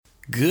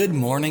Good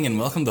morning and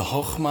welcome to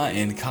Chokhmah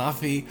and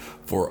Coffee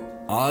for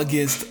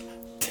August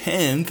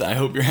 10th. I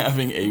hope you're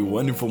having a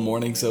wonderful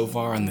morning so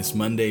far on this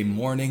Monday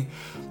morning.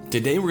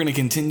 Today we're going to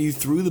continue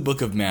through the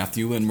book of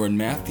Matthew, and we're in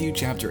Matthew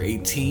chapter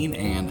 18,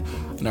 and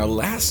in our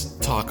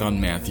last talk on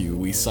Matthew,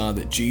 we saw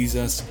that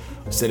Jesus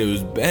said it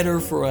was better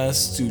for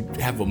us to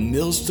have a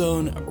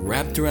millstone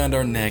wrapped around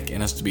our neck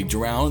and us to be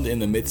drowned in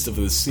the midst of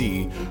the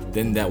sea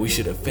than that we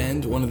should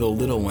offend one of the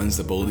little ones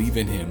that believe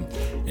in him.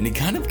 And he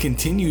kind of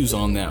continues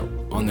on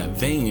that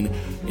vein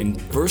in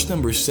verse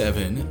number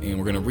 7, and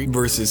we're going to read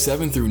verses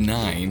 7 through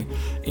 9,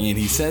 and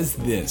he says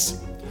this: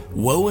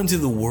 "Woe unto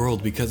the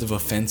world because of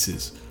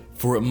offenses,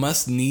 for it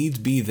must needs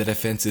be that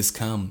offenses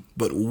come,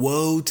 but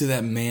woe to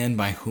that man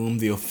by whom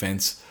the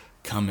offense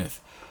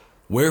cometh.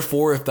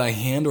 Wherefore, if thy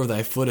hand or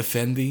thy foot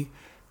offend thee,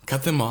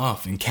 cut them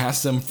off and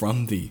cast them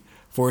from thee.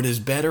 For it is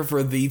better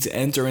for thee to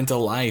enter into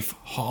life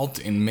halt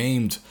and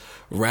maimed,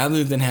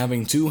 rather than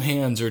having 2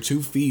 hands or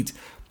 2 feet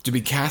to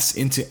be cast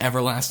into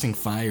everlasting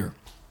fire.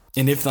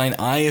 And if thine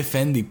eye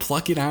offend thee,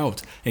 pluck it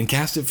out and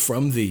cast it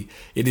from thee.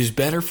 It is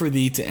better for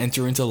thee to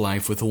enter into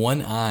life with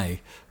 1 eye,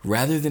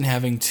 rather than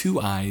having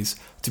 2 eyes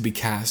to be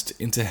cast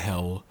into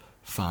hell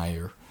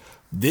fire."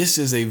 This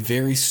is a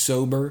very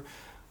sober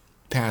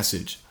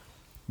passage.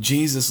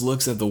 Jesus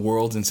looks at the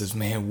world and says,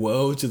 man,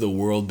 woe to the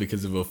world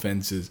because of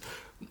offenses.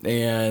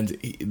 And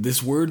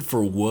this word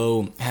for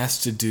woe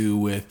has to do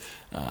with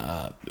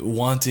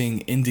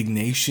wanting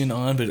indignation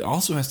on, but it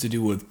also has to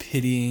do with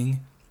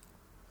pitying.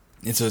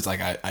 And so it's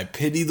like, I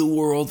pity the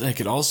world. And it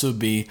could also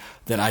be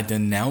that I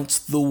denounce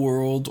the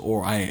world,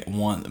 or I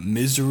want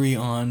misery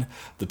on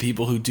the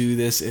people who do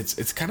this.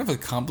 It's kind of a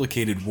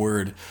complicated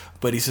word,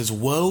 but he says,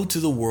 woe to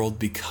the world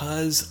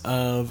because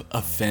of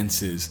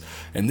offenses.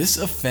 And this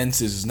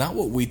offenses is not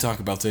what we talk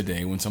about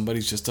today when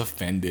somebody's just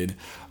offended.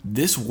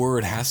 This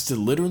word has to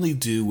literally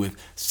do with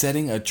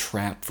setting a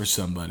trap for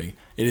somebody.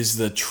 It is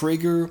the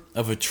trigger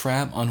of a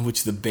trap on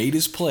which the bait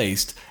is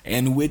placed,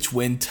 and which,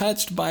 when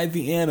touched by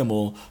the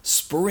animal,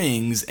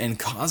 springs and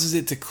causes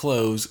it to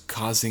close,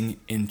 causing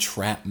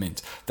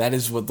entrapment. That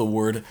is what the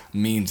word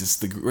means. It's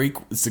the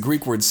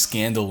Greek word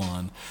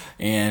scandalon.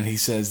 And he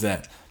says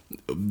that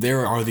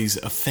there are these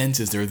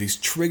offenses, there are these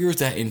triggers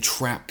that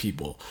entrap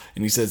people.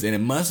 And he says, and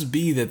it must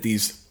be that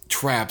these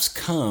traps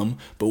come,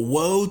 but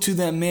woe to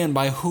that man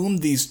by whom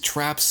these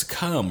traps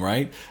come,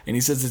 right? And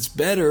he says it's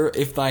better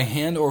if thy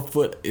hand or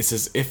foot, it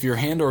says if your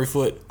hand or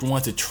foot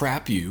want to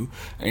trap you,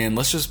 and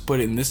let's just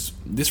put it in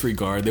this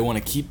regard, they want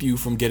to keep you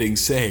from getting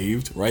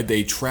saved, right?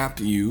 They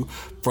trap you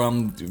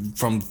from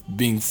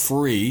being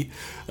free.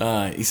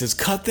 He says,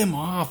 cut them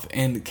off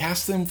and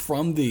cast them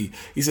from thee.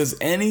 He says,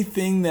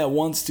 anything that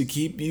wants to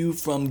keep you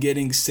from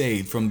getting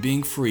saved, from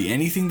being free,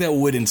 anything that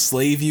would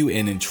enslave you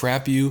and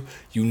entrap you,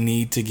 you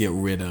need to get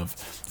rid of.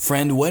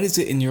 Friend, what is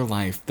it in your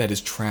life that is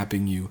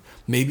trapping you?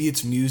 Maybe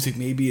it's music,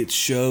 maybe it's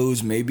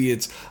shows, maybe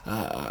it's,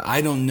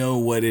 I don't know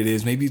what it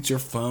is. Maybe it's your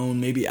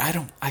phone,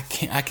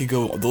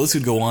 the list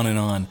could go on and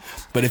on.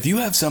 But if you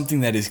have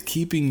something that is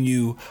keeping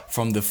you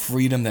from the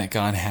freedom that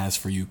God has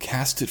for you,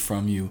 cast it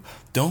from you.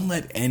 Don't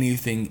let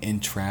anything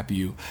entrap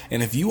you.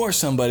 And if you are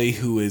somebody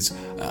who is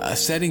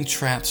setting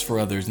traps for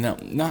others, now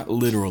not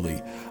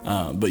literally,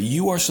 but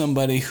you are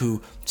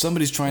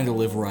somebody's trying to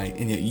live right,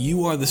 and yet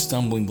you are the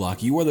stumbling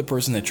block. You are the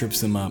person that trips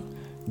them up.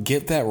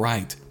 Get that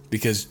right,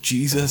 because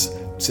Jesus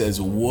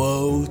says,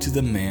 woe to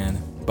the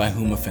man by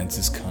whom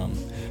offenses come.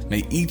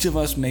 May each of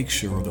us make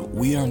sure that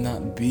we are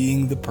not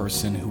being the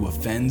person who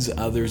offends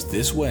others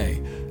this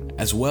way,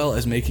 as well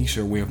as making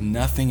sure we have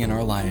nothing in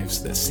our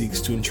lives that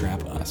seeks to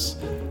entrap us.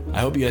 I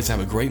hope you guys have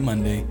a great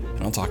Monday,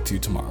 and I'll talk to you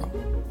tomorrow.